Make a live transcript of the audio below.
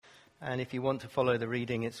And if you want to follow the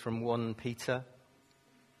reading, it's from 1 Peter.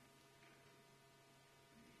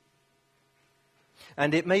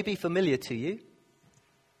 And it may be familiar to you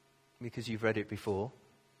because you've read it before.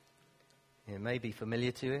 It may be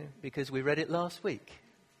familiar to you because we read it last week.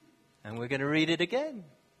 And we're going to read it again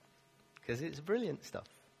because it's brilliant stuff.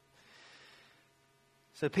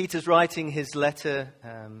 So Peter's writing his letter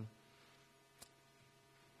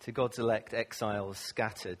to God's elect exiles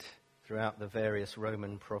scattered throughout the various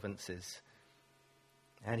Roman provinces.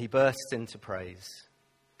 And he bursts into praise.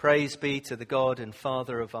 Praise be to the God and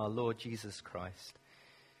Father of our Lord Jesus Christ.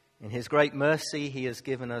 In his great mercy, he has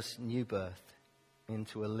given us new birth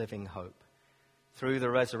into a living hope through the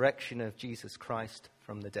resurrection of Jesus Christ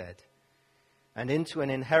from the dead, and into an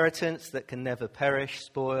inheritance that can never perish,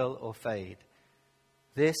 spoil, or fade.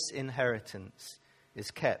 This inheritance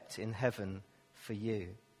is kept in heaven for you,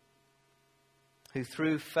 who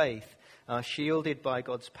through faith are shielded by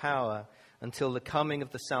God's power until the coming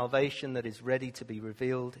of the salvation that is ready to be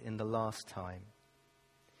revealed in the last time.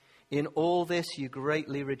 In all this you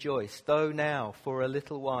greatly rejoice, though now, for a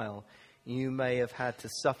little while, you may have had to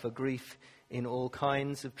suffer grief in all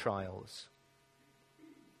kinds of trials.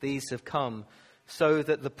 These have come so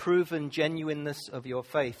that the proven genuineness of your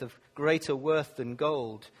faith, of greater worth than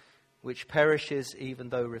gold, which perishes even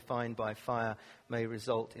though refined by fire, may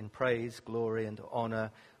result in praise, glory, and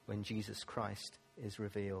honor when Jesus Christ is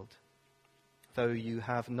revealed. Though you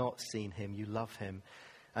have not seen him, you love him.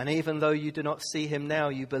 And even though you do not see him now,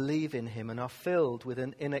 you believe in him and are filled with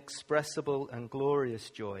an inexpressible and glorious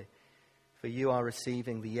joy. For you are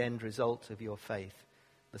receiving the end result of your faith,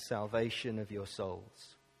 the salvation of your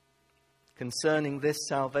souls. Concerning this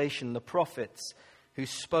salvation, the prophets who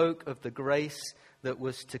spoke of the grace that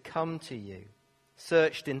was to come to you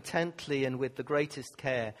searched intently and with the greatest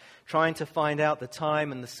care, trying to find out the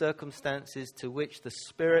time and the circumstances to which the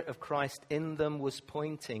Spirit of Christ in them was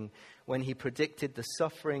pointing when he predicted the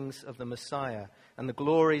sufferings of the Messiah and the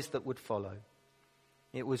glories that would follow.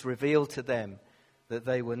 It was revealed to them that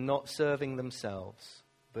they were not serving themselves,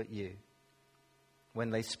 but you,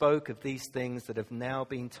 when they spoke of these things that have now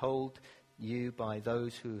been told you by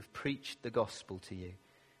those who have preached the gospel to you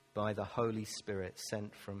by the Holy Spirit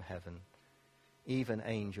sent from heaven. Even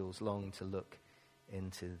angels long to look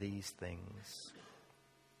into these things.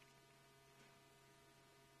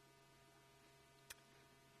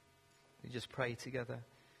 We just pray together.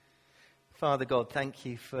 Father God, thank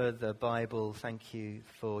you for the Bible. Thank you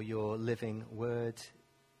for your living word.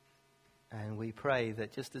 And we pray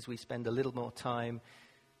that just as we spend a little more time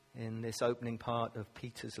in this opening part of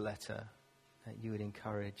Peter's letter, that you would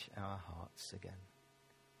encourage our hearts again.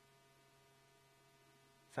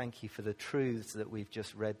 Thank you for the truths that we've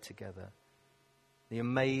just read together. The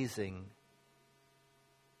amazing,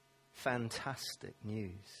 fantastic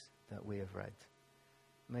news that we have read.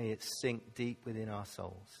 May it sink deep within our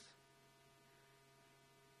souls.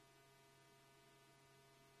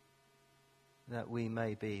 That we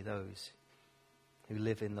may be those who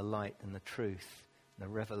live in the light and the truth and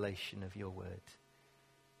the revelation of your word.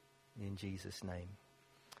 In Jesus' name,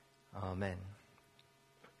 amen.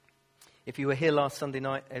 If you were here last Sunday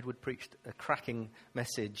night, Edward preached a cracking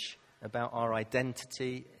message about our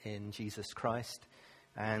identity in Jesus Christ.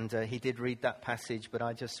 And he did read that passage, but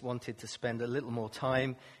I just wanted to spend a little more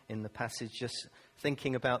time in the passage just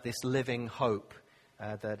thinking about this living hope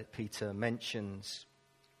that Peter mentions.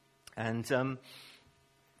 And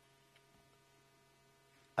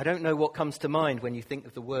I don't know what comes to mind when you think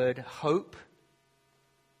of the word hope.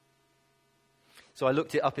 So I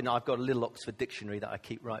looked it up, I've got a little Oxford dictionary that I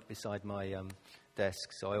keep right beside my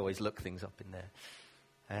desk, so I always look things up in there.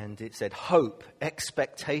 And it said hope,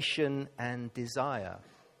 expectation, and desire.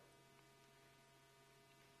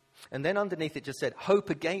 And then underneath it just said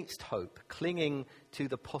hope against hope, clinging to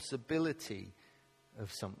the possibility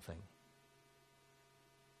of something.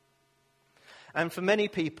 And for many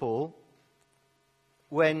people,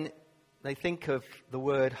 when they think of the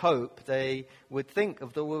word hope, they would think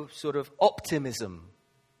of the word sort of optimism.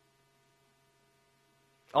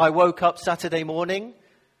 I woke up Saturday morning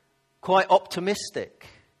quite optimistic.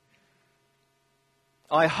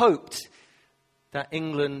 I hoped that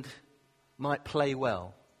England might play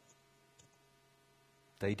well.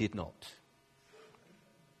 They did not.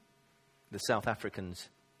 The South Africans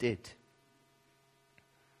did.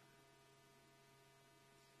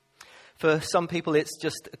 For some people, it's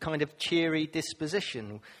just a kind of cheery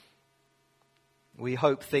disposition. We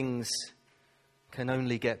hope things can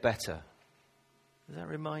only get better. Does that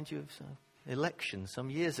remind you of some election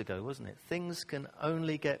some years ago, wasn't it? Things can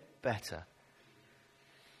only get better.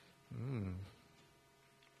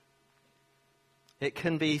 It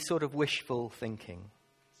can be sort of wishful thinking.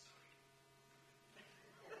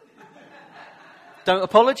 Don't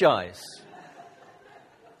apologise.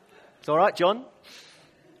 It's all right, John.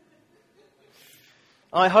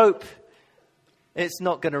 I hope it's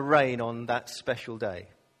not going to rain on that special day.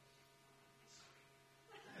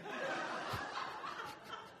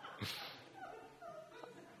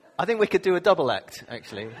 I think we could do a double act,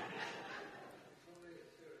 actually.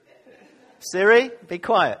 Siri, be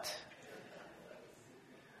quiet.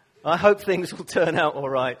 I hope things will turn out all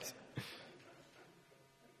right.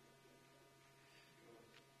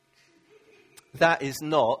 That is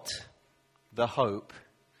not the hope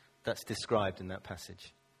that's described in that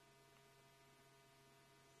passage.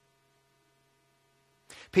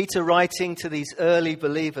 Peter, writing to these early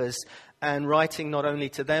believers, and writing not only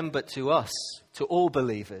to them but to us, to all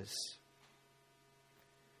believers.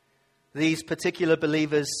 These particular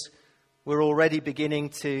believers were already beginning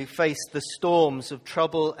to face the storms of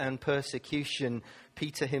trouble and persecution.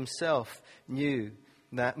 Peter himself knew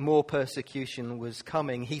that more persecution was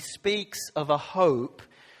coming. He speaks of a hope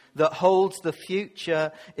that holds the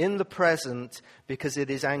future in the present because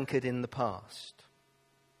it is anchored in the past.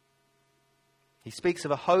 He speaks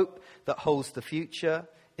of a hope that holds the future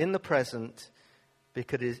in the present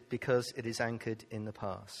because it is anchored in the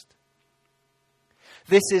past.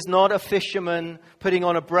 This is not a fisherman putting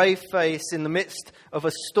on a brave face in the midst of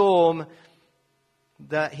a storm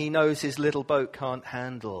that he knows his little boat can't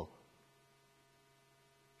handle.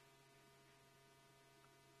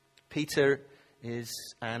 Peter is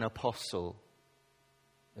an apostle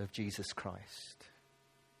of Jesus Christ.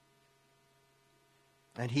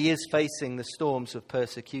 And he is facing the storms of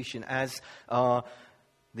persecution, as are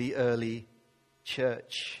the early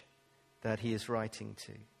church that he is writing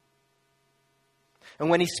to. And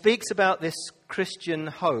when he speaks about this Christian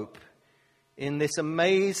hope in this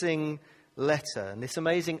amazing letter, and this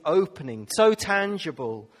amazing opening, so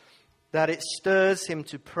tangible that it stirs him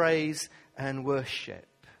to praise and worship.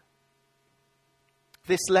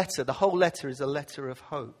 This letter, the whole letter, is a letter of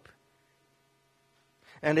hope.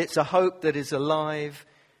 And it's a hope that is alive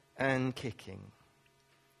and kicking.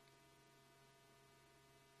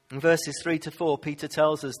 In verses 3 to 4, Peter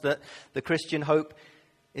tells us that the Christian hope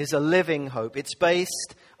is a living hope. It's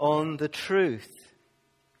based on the truth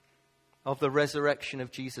of the resurrection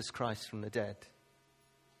of Jesus Christ from the dead.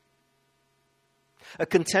 A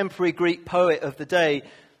contemporary Greek poet of the day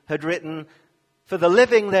had written, "For the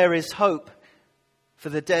living there is hope, for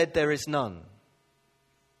the dead there is none."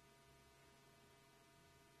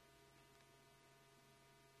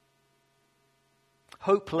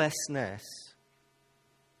 Hopelessness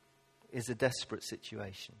is a desperate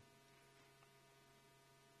situation.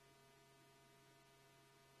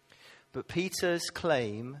 But Peter's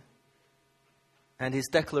claim and his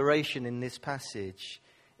declaration in this passage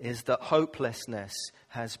is that hopelessness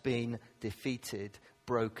has been defeated,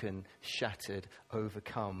 broken, shattered,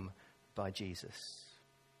 overcome by Jesus.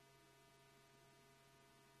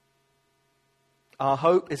 Our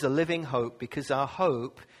hope is a living hope because our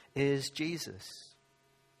hope is Jesus.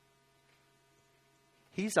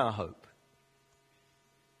 He's our hope.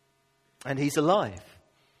 And he's alive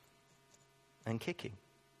and kicking.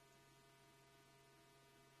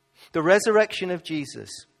 The resurrection of Jesus,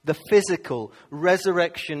 the physical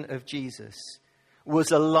resurrection of Jesus,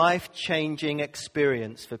 was a life-changing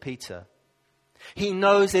experience for Peter. He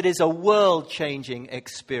knows it is a world-changing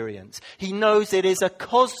experience. He knows it is a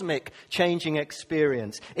cosmic-changing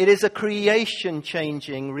experience. It is a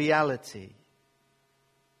creation-changing reality.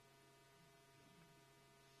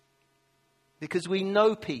 Because we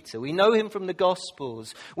know Peter. We know him from the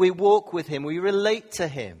Gospels. We walk with him. We relate to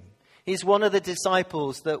him. He's one of the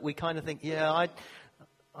disciples that we kind of think, yeah, I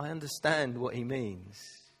understand what he means.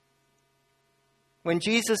 When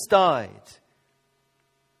Jesus died,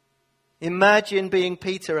 imagine being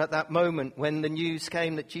Peter at that moment when the news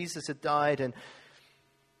came that Jesus had died and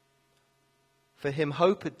for him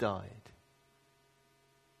hope had died.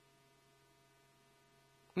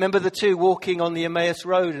 Remember the two walking on the Emmaus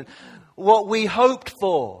Road and what we hoped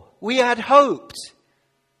for. We had hoped.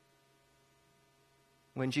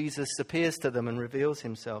 When Jesus appears to them and reveals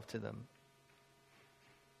himself to them.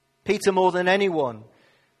 Peter, more than anyone,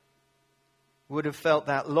 would have felt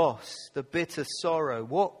that loss, the bitter sorrow.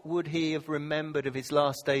 What would he have remembered of his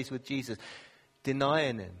last days with Jesus?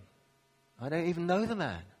 Denying him. I don't even know the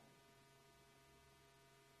man.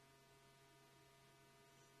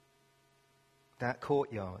 That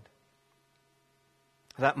courtyard.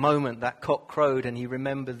 That moment, that cock crowed, and he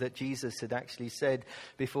remembered that Jesus had actually said,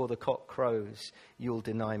 before the cock crows, you'll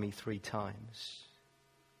deny me 3 times.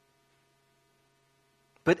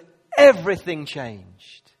 But everything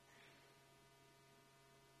changed.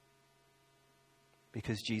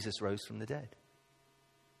 Because Jesus rose from the dead.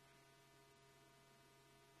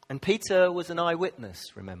 And Peter was an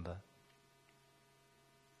eyewitness, remember.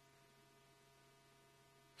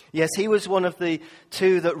 Yes, he was one of the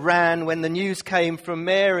two that ran when the news came from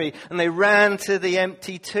Mary, and they ran to the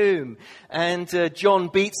empty tomb. And John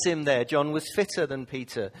beats him there. John was fitter than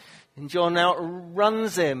Peter. And John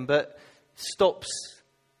outruns him, but stops.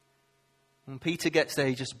 When Peter gets there,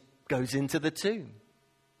 he just goes into the tomb.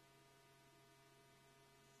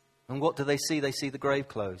 And what do they see? They see the grave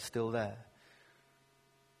clothes still there.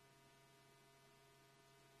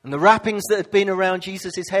 And the wrappings that had been around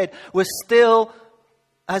Jesus' head were still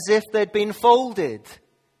as if they'd been folded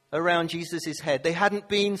around Jesus' head. They hadn't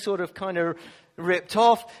been sort of kind of ripped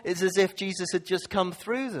off. It's as if Jesus had just come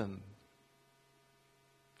through them.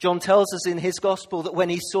 John tells us in his gospel that when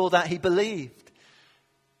he saw that, he believed.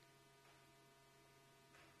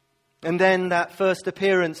 And then that first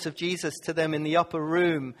appearance of Jesus to them in the upper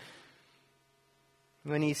room,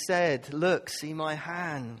 when he said, "Look, see my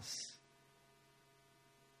hands."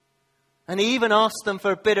 And he even asked them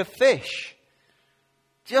for a bit of fish.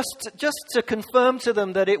 Just to confirm to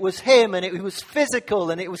them that it was him, and it was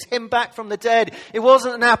physical, and it was him back from the dead. It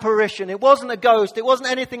wasn't an apparition. It wasn't a ghost. It wasn't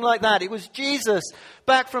anything like that. It was Jesus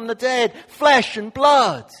back from the dead, flesh and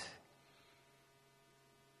blood.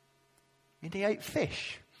 And he ate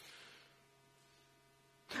fish.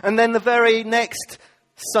 And then the very next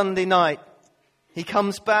Sunday night, he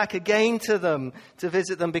comes back again to them to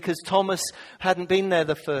visit them, because Thomas hadn't been there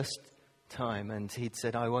the first time, and he'd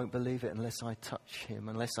said, "I won't believe it unless I touch him,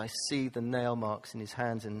 unless I see the nail marks in his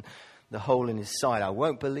hands and the hole in his side. I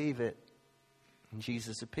won't believe it." And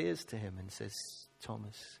Jesus appears to him and says,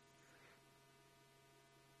 "Thomas,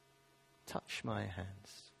 touch my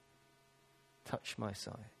hands, touch my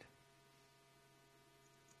side."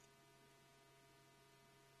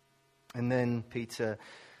 And then Peter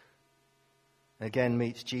again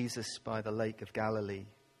meets Jesus by the Lake of Galilee.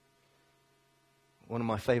 One of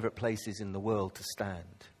my favorite places in the world to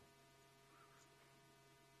stand.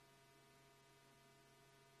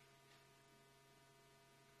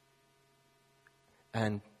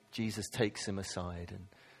 And Jesus takes him aside and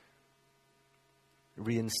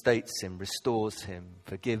reinstates him, restores him,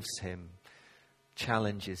 forgives him,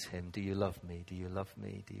 challenges him. "Do you love me? Do you love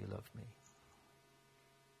me? Do you love me?"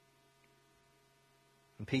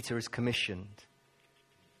 And Peter is commissioned.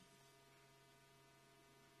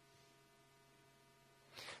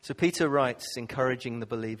 So Peter writes, encouraging the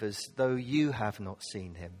believers, "Though you have not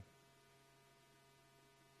seen him."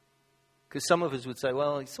 Because some of us would say,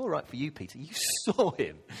 "Well, it's all right for you, Peter. You saw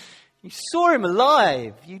him. You saw him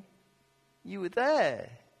alive. You were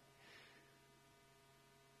there."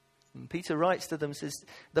 And Peter writes to them, says,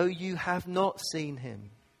 "Though you have not seen him,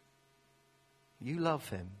 you love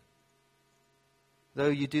him. Though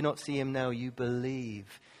you do not see him now, you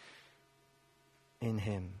believe in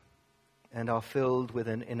him and are filled with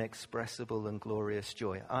an inexpressible and glorious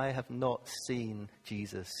joy." I have not seen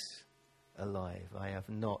Jesus alive. I have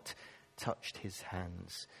not touched his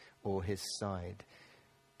hands or his side,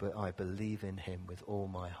 but I believe in him with all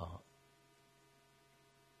my heart.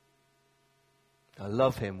 I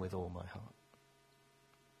love him with all my heart.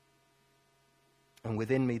 And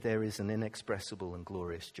within me there is an inexpressible and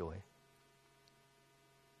glorious joy.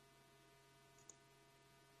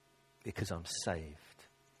 Because I'm saved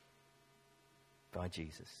by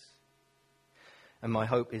Jesus. And my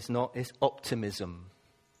hope is not optimism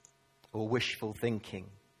or wishful thinking.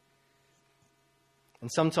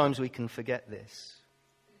 And sometimes we can forget this.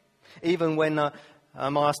 Even when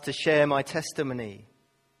I'm asked to share my testimony,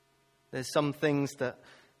 there's some things that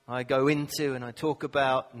I go into and I talk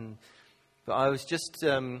about. But I was just,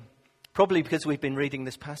 probably because we've been reading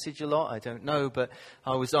this passage a lot, I don't know, but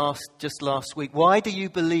I was asked just last week, "Why do you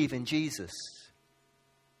believe in Jesus?"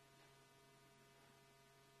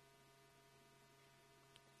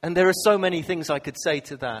 And there are so many things I could say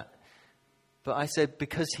to that. But I said,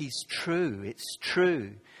 because he's true. It's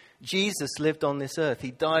true. Jesus lived on this earth.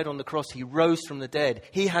 He died on the cross. He rose from the dead.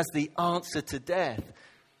 He has the answer to death.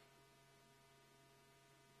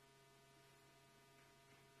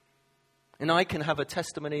 And I can have a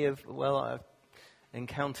testimony of, well, I've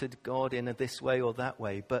encountered God in this way or that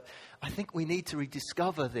way. But I think we need to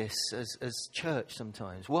rediscover this as church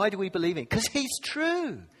sometimes. Why do we believe in it? Because he's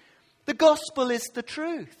true. The gospel is the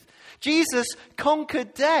truth. Jesus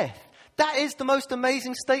conquered death. That is the most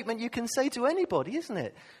amazing statement you can say to anybody, isn't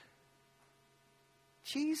it?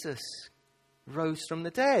 Jesus rose from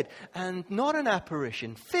the dead, and not an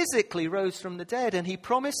apparition, physically rose from the dead, and he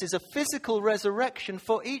promises a physical resurrection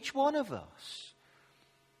for each one of us.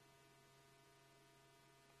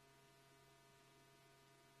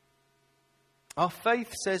 Our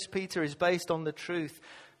faith, says Peter, is based on the truth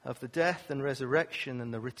of the death and resurrection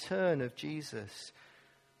and the return of Jesus.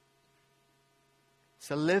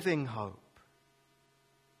 It's a living hope.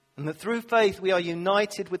 And that through faith we are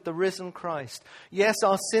united with the risen Christ. Yes,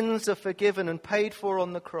 our sins are forgiven and paid for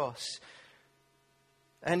on the cross.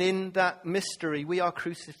 And in that mystery we are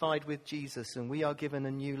crucified with Jesus, and we are given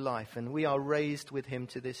a new life, and we are raised with him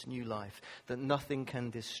to this new life that nothing can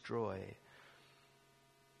destroy.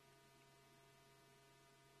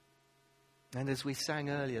 And as we sang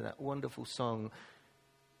earlier, that wonderful song,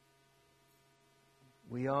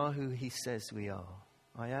 we are who he says we are.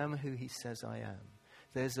 I am who he says I am.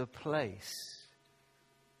 There's a place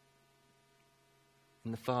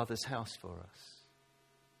in the Father's house for us.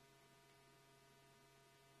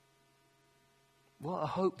 What a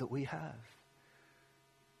hope that we have.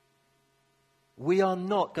 We are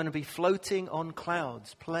not going to be floating on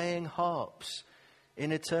clouds, playing harps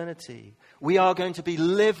in eternity. We are going to be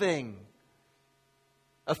living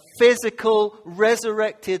a physical,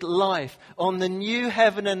 resurrected life on the new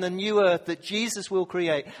heaven and the new earth that Jesus will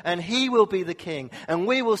create. And he will be the king. And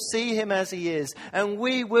we will see him as he is. And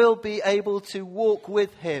we will be able to walk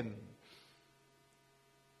with him.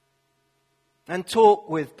 And talk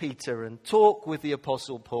with Peter and talk with the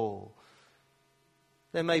Apostle Paul.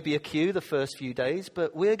 There may be a queue the first few days,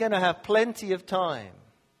 but we're going to have plenty of time.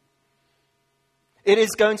 It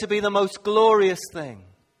is going to be the most glorious thing.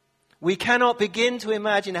 We cannot begin to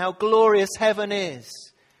imagine how glorious heaven is.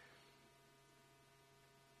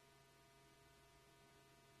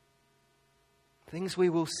 Things we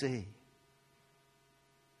will see.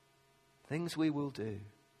 Things we will do.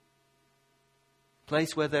 A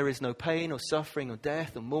place where there is no pain or suffering or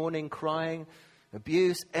death or mourning, crying,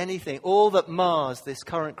 abuse, anything. All that mars this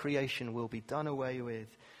current creation will be done away with.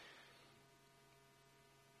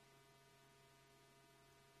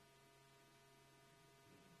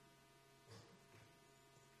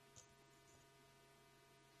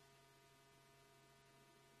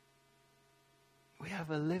 We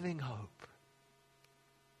have a living hope.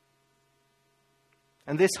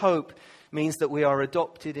 And this hope means that we are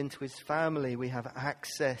adopted into his family. We have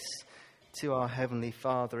access to our Heavenly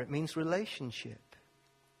Father. It means relationship.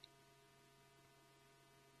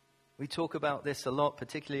 We talk about this a lot,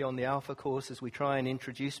 particularly on the Alpha course, as we try and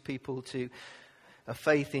introduce people to a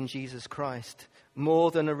faith in Jesus Christ.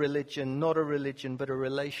 More than a religion, not a religion, but a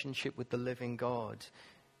relationship with the living God.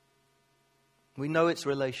 We know it's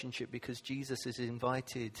relationship because Jesus has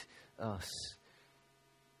invited us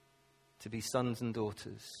to be sons and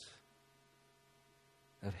daughters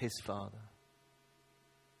of his Father.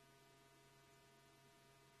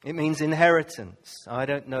 It means inheritance. I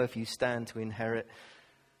don't know if you stand to inherit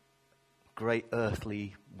great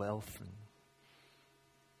earthly wealth.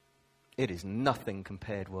 It is nothing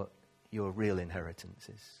compared to what your real inheritance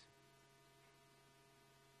is.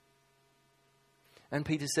 And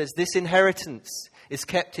Peter says this inheritance is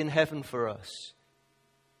kept in heaven for us.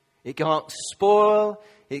 It can't spoil.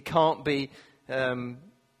 It can't be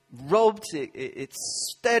robbed.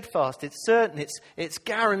 It's steadfast. It's certain. It's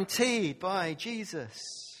guaranteed by Jesus.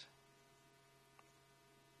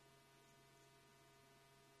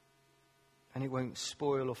 And it won't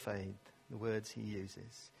spoil or fade, the words he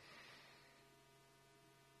uses.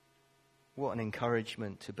 What an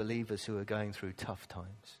encouragement to believers who are going through tough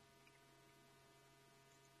times.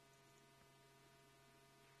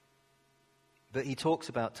 But he talks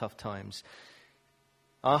about tough times.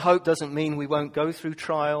 Our hope doesn't mean we won't go through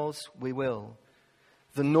trials. We will.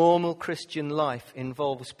 The normal Christian life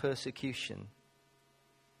involves persecution.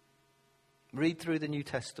 Read through the New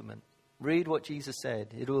Testament. Read what Jesus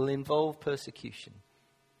said. It will involve persecution.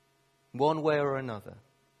 One way or another.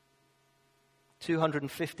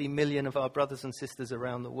 250 million of our brothers and sisters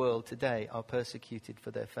around the world today are persecuted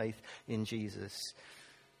for their faith in Jesus.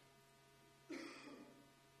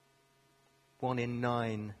 1 in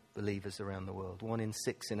 9 believers around the world. 1 in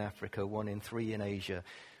 6 in Africa. 1 in 3 in Asia.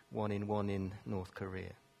 1 in North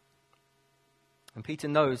Korea. And Peter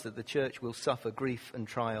knows that the church will suffer grief and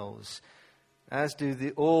trials, as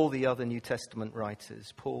do all the other New Testament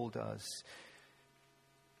writers. Paul does.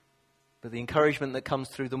 But the encouragement that comes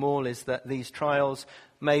through them all is that these trials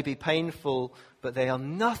may be painful, but they are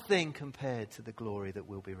nothing compared to the glory that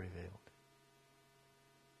will be revealed.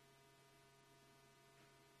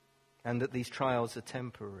 And that these trials are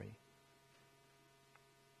temporary.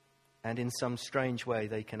 And in some strange way,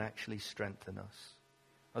 they can actually strengthen us.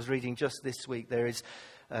 I was reading just this week, there is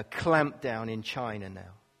a clampdown in China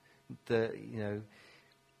now. There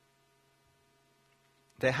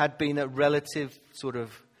had been a relative sort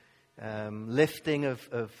of lifting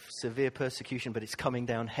of severe persecution, but it's coming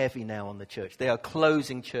down heavy now on the church. They are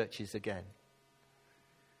closing churches again.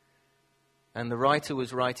 And the writer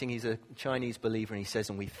was writing, he's a Chinese believer, and he says,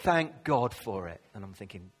 and we thank God for it. And I'm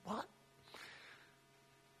thinking, what?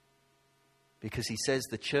 Because he says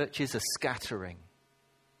the churches are scattering.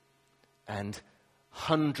 And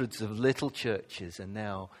hundreds of little churches are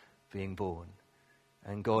now being born.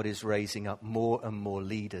 And God is raising up more and more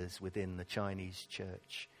leaders within the Chinese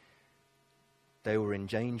church. They were in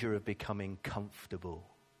danger of becoming comfortable.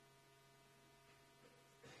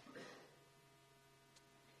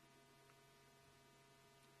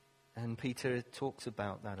 And Peter talks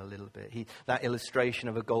about that a little bit. That illustration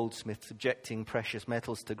of a goldsmith subjecting precious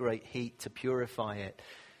metals to great heat to purify it.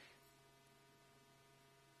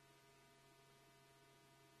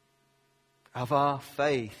 Of our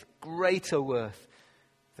faith, greater worth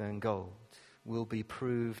than gold, will be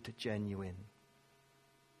proved genuine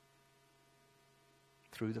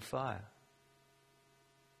through the fire.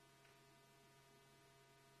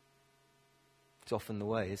 It's often the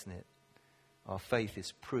way, isn't it? Our faith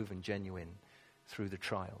is proven genuine through the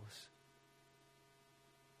trials.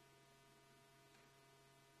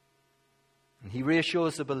 And he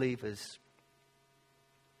reassures the believers,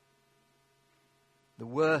 the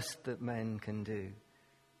worst that men can do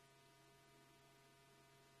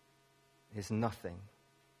is nothing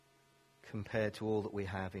compared to all that we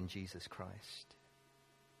have in Jesus Christ.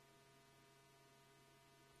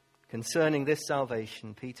 Concerning this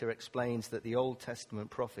salvation, Peter explains that the Old Testament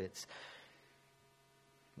prophets,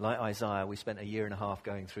 like Isaiah, we spent a year and a half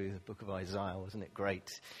going through the book of Isaiah, wasn't it great?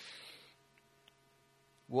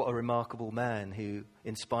 What a remarkable man who,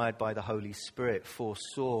 inspired by the Holy Spirit,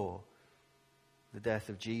 foresaw the death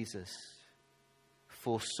of Jesus,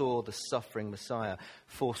 foresaw the suffering Messiah,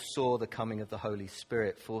 foresaw the coming of the Holy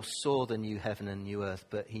Spirit, foresaw the new heaven and new earth,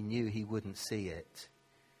 but he knew he wouldn't see it.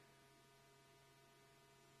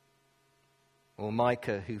 Or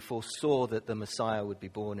Micah, who foresaw that the Messiah would be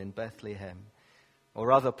born in Bethlehem.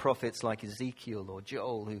 Or other prophets like Ezekiel or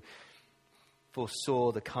Joel, who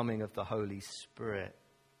foresaw the coming of the Holy Spirit.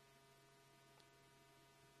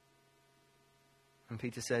 And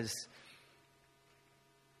Peter says,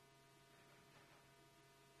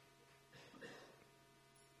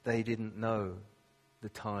 they didn't know the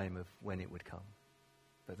time of when it would come,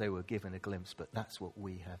 but they were given a glimpse. But that's what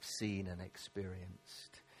we have seen and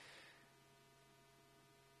experienced.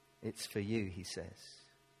 It's for you, he says,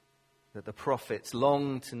 that the prophets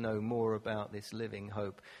long to know more about this living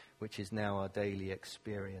hope, which is now our daily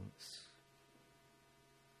experience.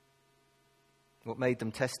 What made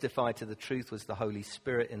them testify to the truth was the Holy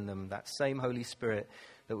Spirit in them, that same Holy Spirit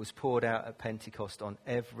that was poured out at Pentecost on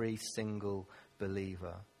every single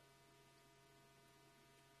believer.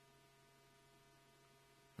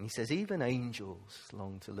 And he says, even angels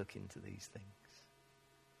long to look into these things.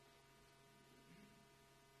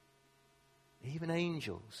 Even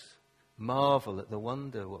angels marvel at the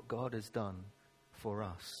wonder what God has done for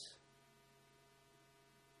us.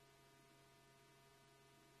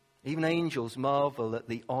 Even angels marvel at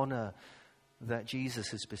the honor that Jesus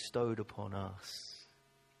has bestowed upon us.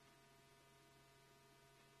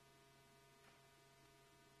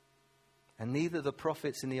 And neither the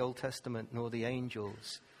prophets in the Old Testament nor the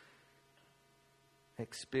angels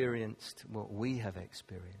experienced what we have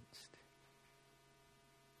experienced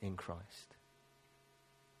in Christ.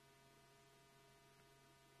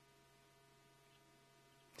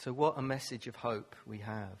 So what a message of hope we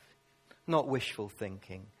have. Not wishful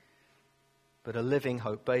thinking, but a living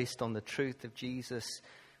hope based on the truth of Jesus,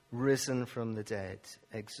 risen from the dead,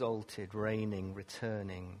 exalted, reigning,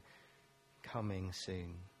 returning, coming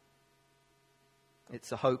soon.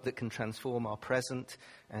 It's a hope that can transform our present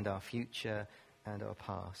and our future and our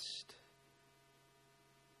past.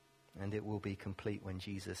 And it will be complete when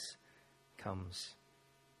Jesus comes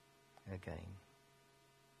again.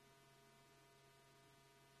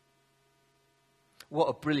 What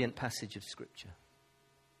a brilliant passage of Scripture.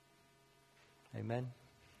 Amen.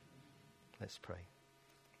 Let's pray.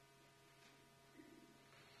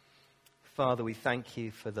 Father, we thank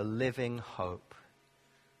you for the living hope,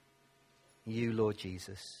 you, Lord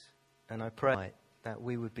Jesus. And I pray that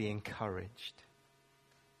we would be encouraged,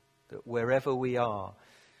 that wherever we are,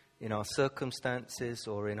 in our circumstances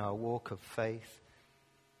or in our walk of faith,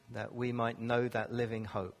 that we might know that living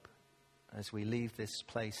hope as we leave this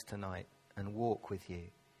place tonight and walk with you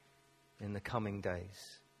in the coming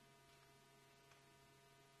days.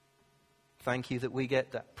 Thank you that we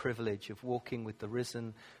get that privilege of walking with the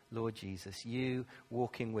risen Lord Jesus, you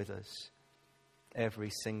walking with us every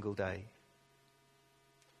single day.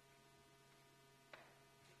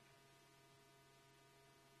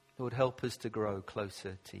 Lord, help us to grow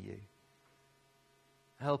closer to you.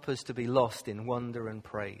 Help us to be lost in wonder and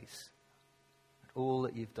praise at all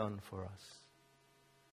that you've done for us.